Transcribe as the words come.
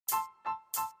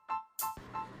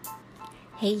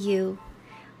Hey, you.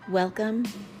 Welcome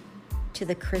to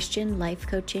the Christian Life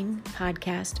Coaching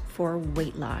Podcast for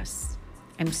Weight Loss.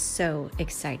 I'm so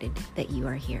excited that you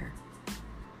are here.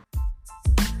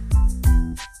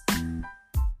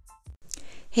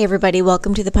 Hey, everybody.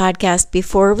 Welcome to the podcast.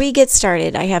 Before we get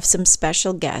started, I have some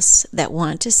special guests that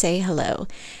want to say hello.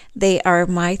 They are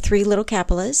my three little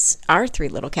Capolas, our three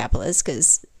little Capolas,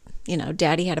 because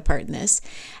Daddy had a part in this.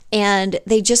 And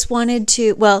they just wanted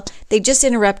to, they just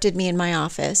interrupted me in my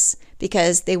office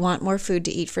because they want more food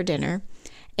to eat for dinner.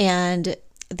 And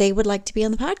they would like to be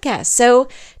on the podcast. So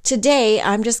today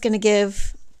I'm just going to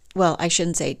give, I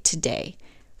shouldn't say today.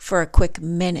 For a quick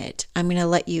minute, I'm going to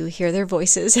let you hear their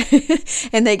voices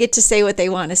and they get to say what they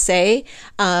want to say.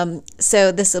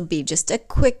 So this will be just a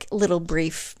quick little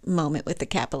brief moment with the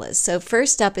Capolas. So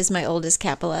first up is my oldest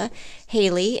Capola,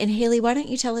 Haley. And Haley, why don't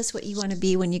you tell us what you want to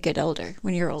be when you get older,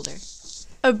 when you're older?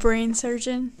 A brain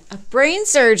surgeon. A brain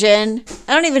surgeon?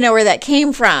 I don't even know where that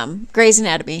came from. Grey's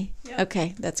Anatomy. Yep.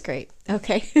 Okay, that's great.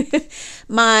 Okay.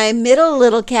 My middle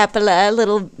little Capola,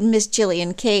 little Miss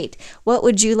Jillian Kate, what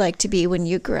would you like to be when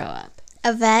you grow up?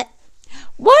 A vet.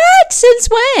 What? Since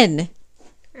when?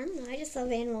 I don't know. I just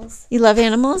love animals. You love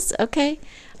animals? Okay.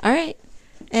 All right.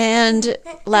 And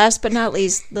last but not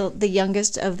least, the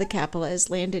youngest of the Capolas,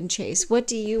 Landon Chase. What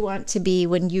do you want to be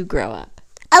when you grow up?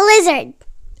 A lizard.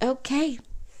 Okay.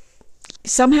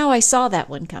 Somehow I saw that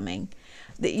one coming.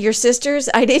 Your sisters,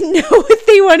 I didn't know what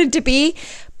they wanted to be,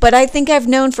 but I think I've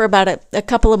known for about a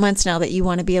couple of months now that you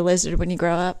want to be a lizard when you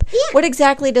grow up. Yeah. What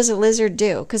exactly does a lizard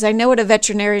do? Because I know what a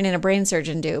veterinarian and a brain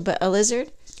surgeon do, but a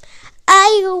lizard?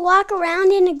 You walk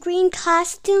around in a green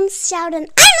costume shouting,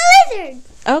 "I'm a lizard!"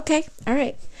 Okay. All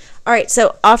right.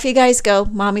 So off you guys go.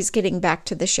 Mommy's getting back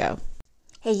to the show.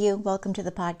 Hey, you. Welcome to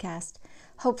the podcast.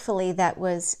 Hopefully that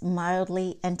was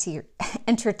mildly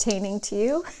entertaining to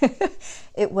you.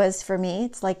 It was for me.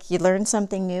 It's like you learn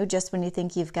something new just when you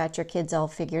think you've got your kids all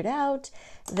figured out.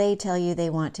 They tell you they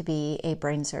want to be a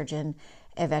brain surgeon,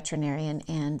 a veterinarian,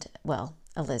 and,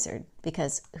 a lizard.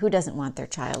 Because who doesn't want their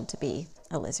child to be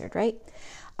a lizard, right?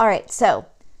 All right, so,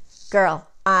 girl,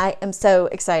 I am so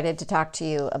excited to talk to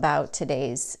you about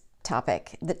today's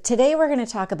topic. Today we're going to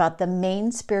talk about the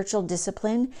main spiritual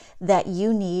discipline that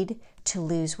you need to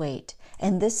lose weight.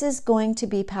 And this is going to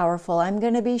be powerful. I'm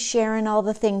going to be sharing all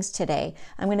the things today.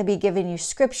 I'm going to be giving you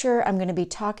scripture. I'm going to be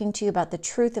talking to you about the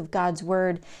truth of God's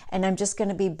word. And I'm just going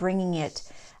to be bringing it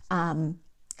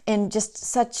in just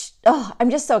such,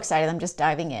 I'm just so excited. I'm just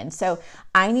diving in. So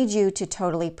I need you to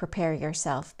totally prepare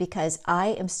yourself because I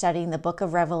am studying the book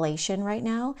of Revelation right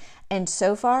now. And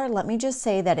so far, let me just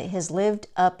say that it has lived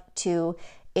up to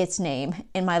its name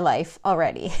in my life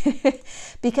already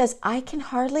because I can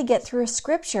hardly get through a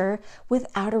scripture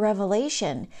without a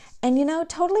revelation. And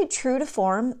totally true to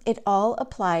form, it all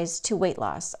applies to weight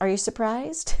loss. Are you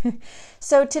surprised?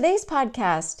 So today's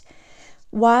podcast,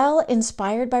 while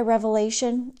inspired by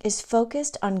revelation, is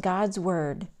focused on God's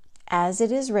word as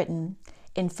it is written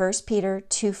in 1 Peter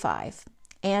 2:5.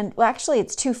 And actually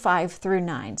it's 2:5 through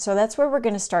 9. So that's where we're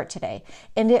going to start today.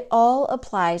 And it all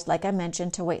applies, like I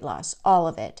mentioned, to weight loss, all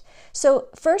of it. So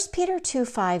 1 Peter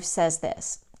 2:5 says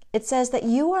this. It says that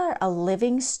you are a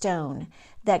living stone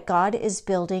that God is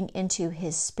building into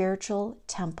his spiritual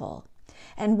temple.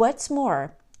 And what's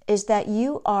more is that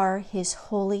you are his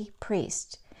holy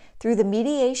priest. Through the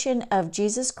mediation of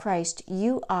Jesus Christ,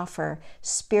 you offer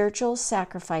spiritual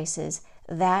sacrifices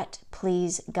that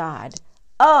please God.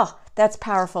 Oh, that's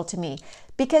powerful to me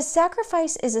because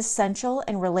sacrifice is essential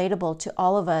and relatable to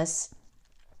all of us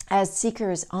as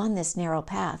seekers on this narrow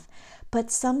path. But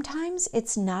sometimes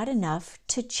it's not enough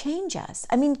to change us.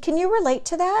 I mean, can you relate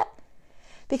to that?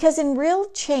 Because in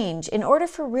order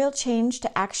for real change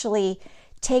to actually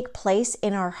take place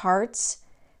in our hearts,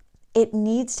 it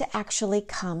needs to actually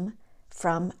come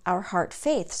from our heart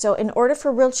faith. So in order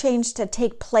for real change to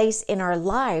take place in our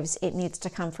lives, it needs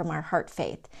to come from our heart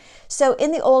faith. So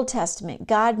in the Old Testament,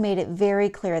 God made it very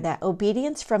clear that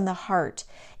obedience from the heart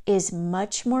is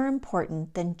much more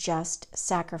important than just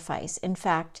sacrifice. In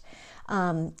fact,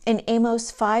 in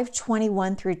Amos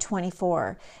 5:21 through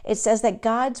 24, it says that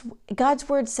God's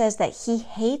word says that he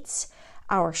hates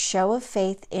our show of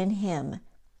faith in him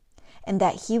and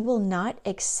that he will not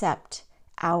accept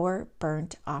our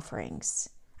burnt offerings.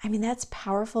 I mean, that's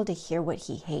powerful to hear what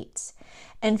he hates.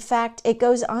 In fact, it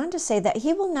goes on to say that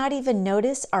he will not even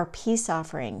notice our peace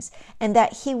offerings and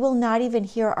that he will not even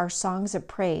hear our songs of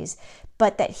praise,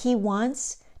 but that he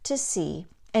wants to see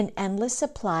an endless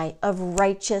supply of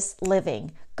righteous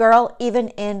living. Girl, even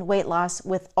in weight loss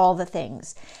with all the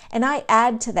things. And I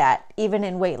add to that, even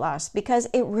in weight loss, because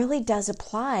it really does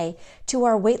apply to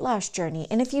our weight loss journey.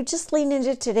 And if you just lean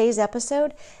into today's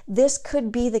episode, this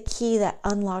could be the key that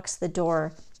unlocks the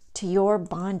door to your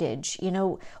bondage. You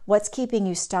know, what's keeping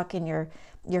you stuck in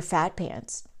your fat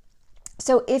pants.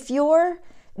 So if your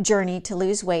journey to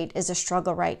lose weight is a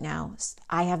struggle right now,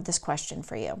 I have this question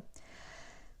for you.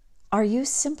 Are you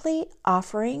simply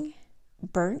offering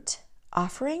burnt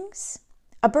offerings?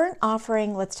 A burnt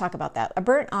offering, let's talk about that. A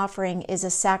burnt offering is a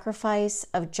sacrifice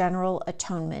of general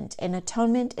atonement. And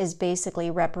atonement is basically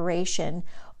reparation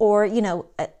or,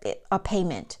 a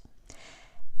payment.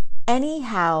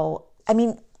 Anyhow,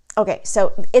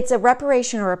 so it's a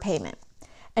reparation or a payment.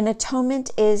 An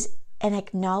atonement is an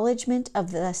acknowledgement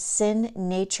of the sin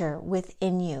nature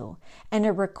within you and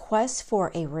a request for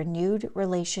a renewed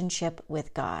relationship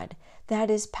with God.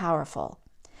 That is powerful.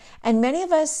 And many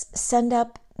of us send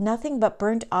up nothing but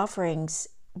burnt offerings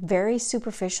very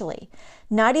superficially,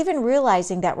 not even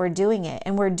realizing that we're doing it,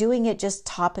 and we're doing it just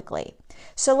topically.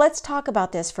 So let's talk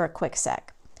about this for a quick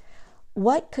sec.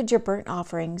 What could your burnt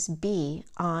offerings be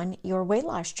on your weight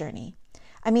loss journey?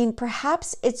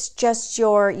 Perhaps it's just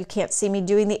you can't see me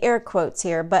doing the air quotes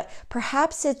here, but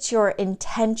perhaps it's your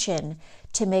intention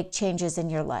to make changes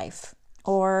in your life.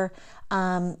 Or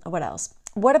what else?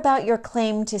 What about your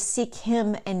claim to seek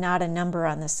Him and not a number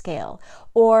on the scale?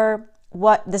 Or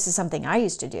this is something I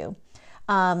used to do.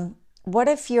 What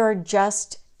if you're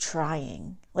just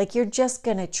trying? Like you're just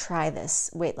going to try this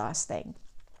weight loss thing.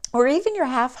 Or even your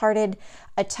half-hearted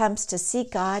attempts to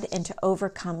seek God and to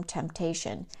overcome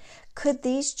temptation. Could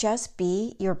these just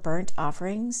be your burnt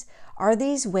offerings? Are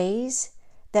these ways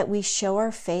that we show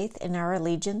our faith and our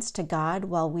allegiance to God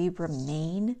while we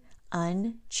remain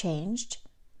unchanged?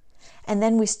 And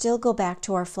then we still go back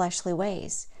to our fleshly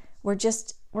ways. We're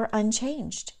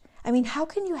unchanged. How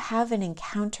can you have an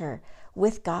encounter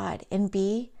with God and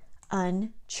be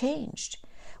unchanged?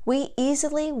 We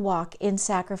easily walk in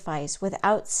sacrifice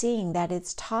without seeing that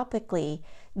it's topically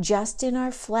just in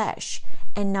our flesh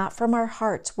and not from our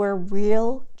hearts where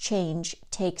real change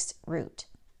takes root.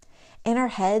 In our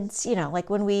heads, like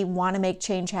when we want to make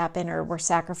change happen or we're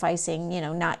sacrificing,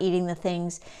 not eating the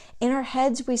things, in our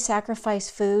heads we sacrifice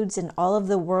foods and all of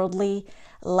the worldly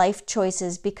life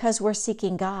choices because we're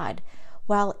seeking God,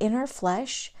 while in our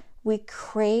flesh we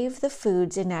crave the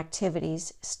foods and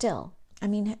activities still.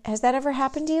 Has that ever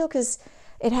happened to you? Because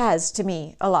it has to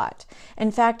me a lot.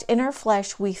 In fact, in our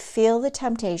flesh, we feel the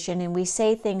temptation and we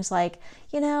say things like,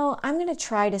 I'm going to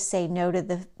try to say no to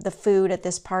the food at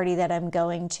this party that I'm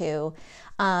going to.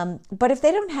 But if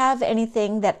they don't have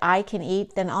anything that I can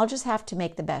eat, then I'll just have to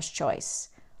make the best choice.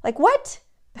 Like what?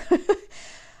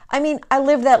 I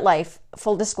lived that life,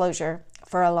 full disclosure,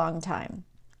 for a long time.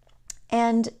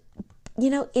 And,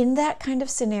 in that kind of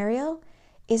scenario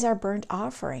is our burnt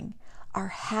offering. Our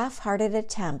half-hearted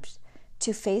attempt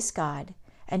to face God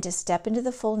and to step into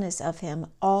the fullness of Him,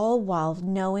 all while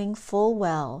knowing full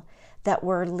well that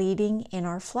we're leading in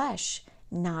our flesh,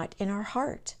 not in our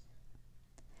heart,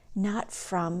 not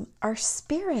from our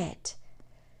spirit.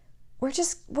 We're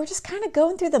just kind of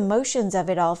going through the motions of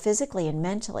it all physically and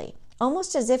mentally,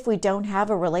 almost as if we don't have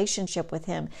a relationship with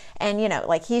Him. And,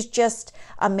 like He's just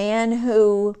a man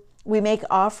who we make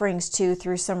offerings to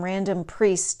through some random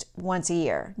priest once a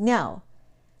year. No.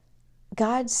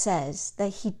 God says that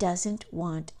He doesn't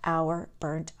want our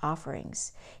burnt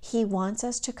offerings. He wants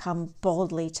us to come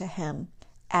boldly to Him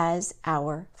as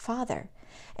our Father.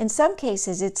 In some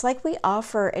cases, it's like we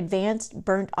offer advanced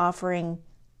burnt offering.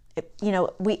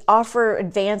 We offer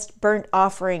advanced burnt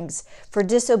offerings for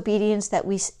disobedience that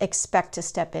we expect to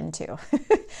step into.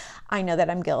 I know that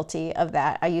I'm guilty of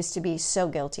that. I used to be so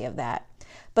guilty of that.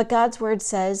 But God's word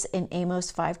says in Amos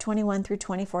 5:21 through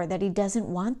 24 that He doesn't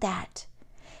want that.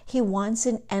 He wants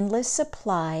an endless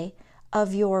supply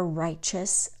of your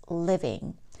righteous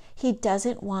living. He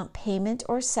doesn't want payment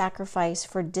or sacrifice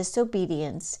for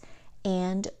disobedience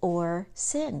and or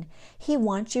sin. He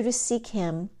wants you to seek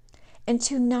Him and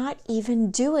to not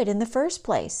even do it in the first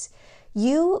place.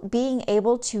 You being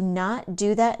able to not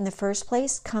do that in the first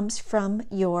place comes from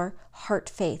your heart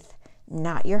faith,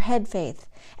 not your head faith.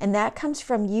 And that comes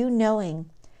from you knowing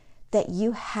that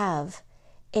you have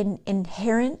an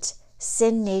inherent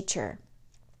sin nature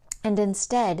and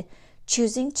instead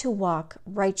choosing to walk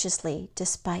righteously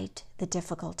despite the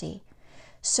difficulty.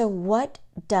 So what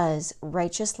does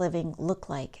righteous living look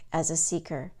like as a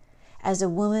seeker, as a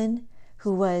woman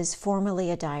who was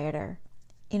formerly a dieter?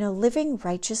 Living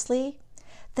righteously,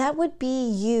 that would be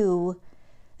you.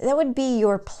 That would be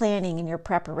your planning and your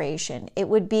preparation. It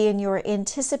would be in your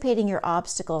anticipating your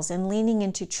obstacles and leaning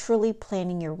into truly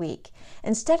planning your week.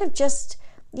 Instead of just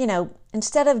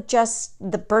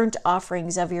the burnt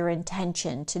offerings of your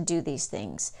intention to do these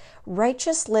things.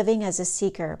 Righteous living as a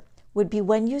seeker would be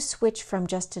when you switch from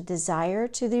just a desire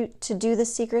to do the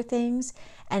seeker things,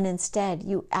 and instead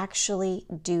you actually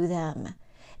do them.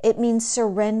 It means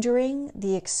surrendering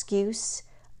the excuse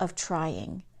of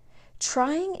trying.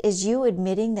 Trying is you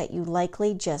admitting that you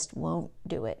likely just won't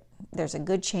do it. There's a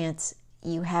good chance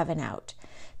you have an out.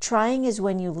 Trying is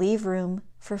when you leave room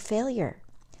for failure.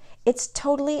 It's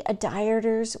totally a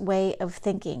dieter's way of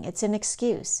thinking. It's an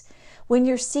excuse. When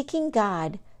you're seeking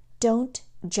God, don't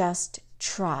just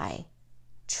try.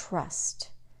 Trust.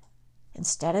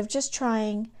 Instead of just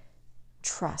trying,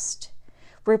 trust.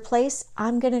 Replace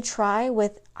I'm going to try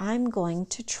with I'm going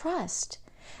to trust.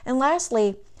 And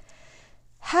lastly,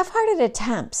 half-hearted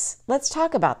attempts. Let's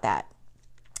talk about that.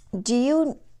 Do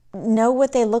you know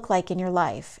what they look like in your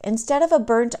life? Instead of a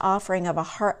burnt offering of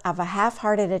a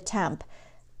half-hearted attempt,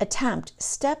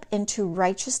 step into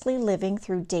righteously living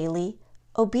through daily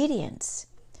obedience,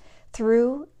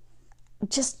 through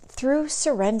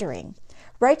surrendering.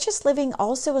 Righteous living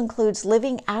also includes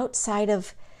living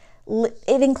it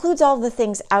includes all the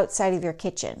things outside of your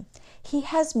kitchen. He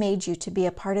has made you to be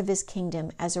a part of his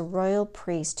kingdom as a royal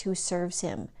priest who serves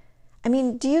him. I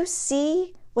mean, do you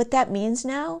see what that means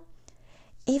now?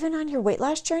 Even on your weight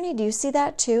loss journey, do you see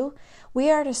that too? We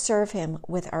are to serve him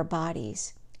with our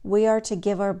bodies. We are to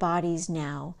give our bodies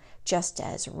now, just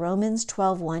as Romans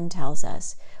 12:1 tells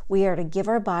us. We are to give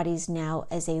our bodies now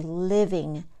as a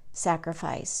living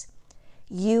sacrifice.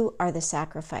 You are the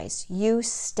sacrifice. You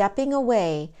stepping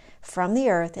away from the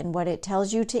earth and what it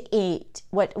tells you to eat,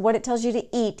 what it tells you to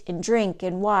eat and drink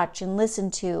and watch and listen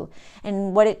to,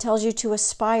 and what it tells you to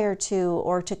aspire to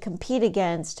or to compete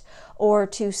against or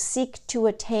to seek to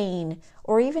attain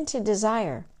or even to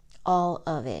desire. All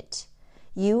of it.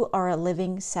 You are a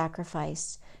living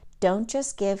sacrifice. Don't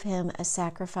just give him a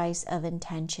sacrifice of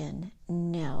intention.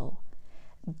 No.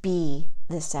 Be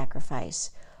the sacrifice.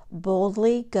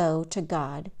 Boldly go to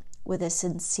God with a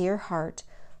sincere heart,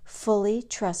 fully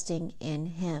trusting in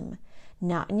him,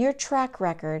 not in your track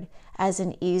record as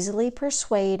an easily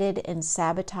persuaded and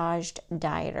sabotaged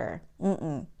dieter.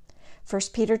 1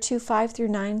 Peter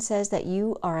 2:5-9 says that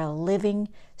you are a living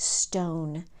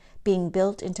stone being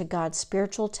built into God's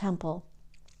spiritual temple.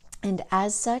 And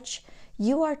as such,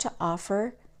 you are to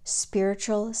offer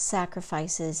spiritual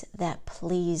sacrifices that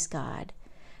please God,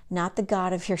 not the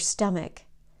God of your stomach,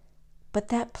 but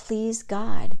that please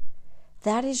God.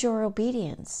 That is your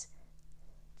obedience.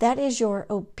 That is your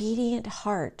obedient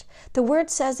heart. The word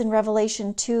says in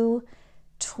Revelation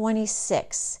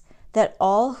 2:26 that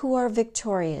all who are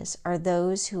victorious are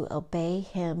those who obey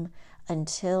him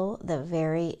until the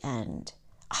very end.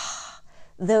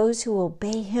 Those who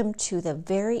obey him to the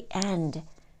very end.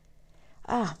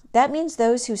 That means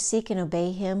those who seek and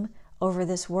obey him over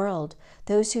this world,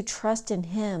 those who trust in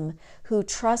him, who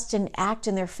trust and act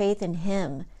in their faith in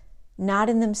him, not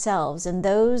in themselves. And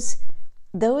those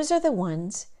are the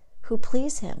ones who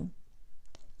please him.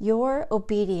 Your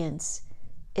obedience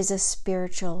is a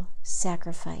spiritual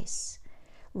sacrifice.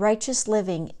 Righteous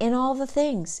living in all the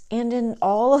things and in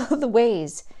all of the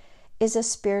ways is a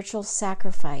spiritual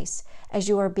sacrifice as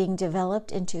you are being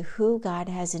developed into who God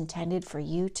has intended for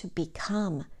you to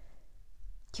become.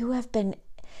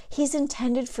 He's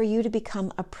intended for you to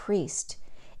become a priest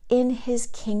in his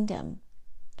kingdom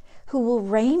who will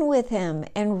reign with him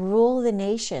and rule the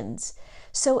nations.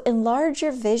 So enlarge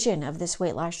your vision of this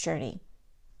weight loss journey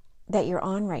that you're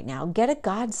on right now. Get a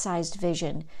God-sized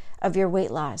vision of your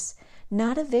weight loss,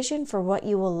 not a vision for what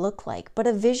you will look like, but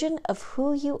a vision of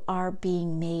who you are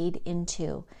being made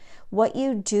into. What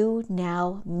you do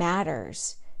now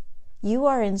matters. You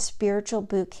are in spiritual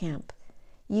boot camp.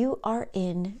 You are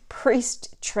in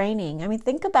priest training. I mean,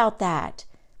 think about that.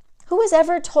 Who has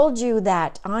ever told you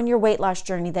that on your weight loss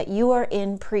journey that you are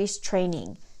in priest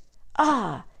training?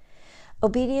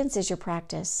 Obedience is your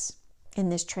practice in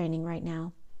this training right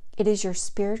now. It is your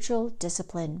spiritual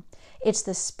discipline. It's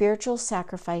the spiritual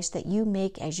sacrifice that you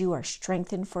make as you are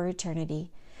strengthened for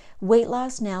eternity. Weight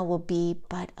loss now will be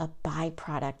but a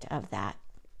byproduct of that.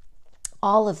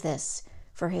 All of this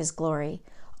for his glory,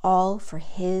 all for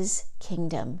his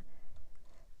kingdom.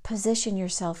 Position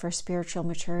yourself for spiritual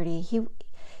maturity.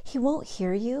 He won't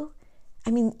hear you. I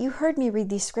mean, you heard me read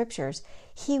these scriptures.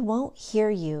 He won't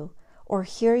hear you or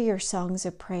hear your songs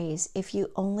of praise if you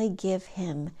only give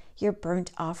him your burnt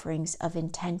offerings of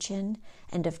intention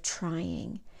and of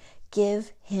trying.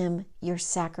 Give him your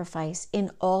sacrifice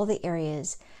in all the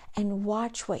areas and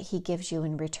watch what he gives you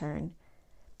in return.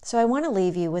 So I want to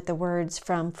leave you with the words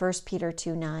from 1 Peter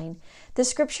 2:9. The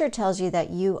scripture tells you that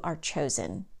you are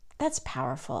chosen. That's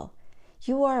powerful.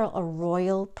 You are a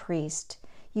royal priest.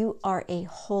 You are a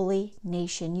holy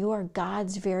nation. You are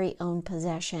God's very own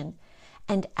possession.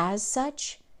 And as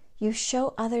such, you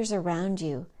show others around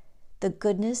you the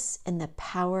goodness and the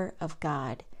power of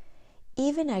God,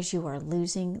 even as you are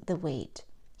losing the weight.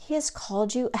 He has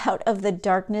called you out of the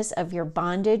darkness of your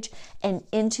bondage and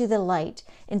into the light,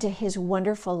 into his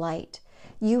wonderful light.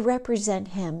 You represent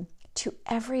him to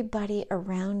everybody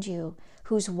around you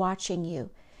who's watching you.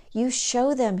 You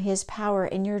show them his power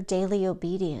in your daily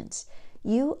obedience.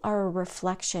 You are a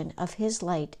reflection of his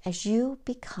light as you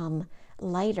become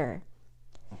lighter.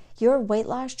 Your weight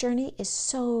loss journey is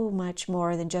so much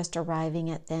more than just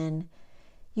arriving at thin.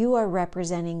 You are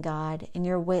representing God, and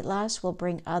your weight loss will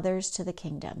bring others to the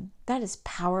kingdom. That is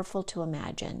powerful to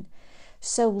imagine.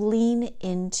 So lean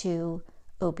into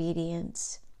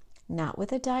obedience, not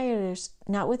with a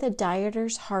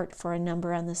dieter's heart for a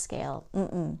number on the scale.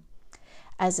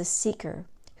 As a seeker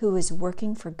who is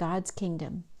working for God's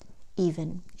kingdom,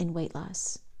 even in weight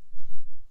loss.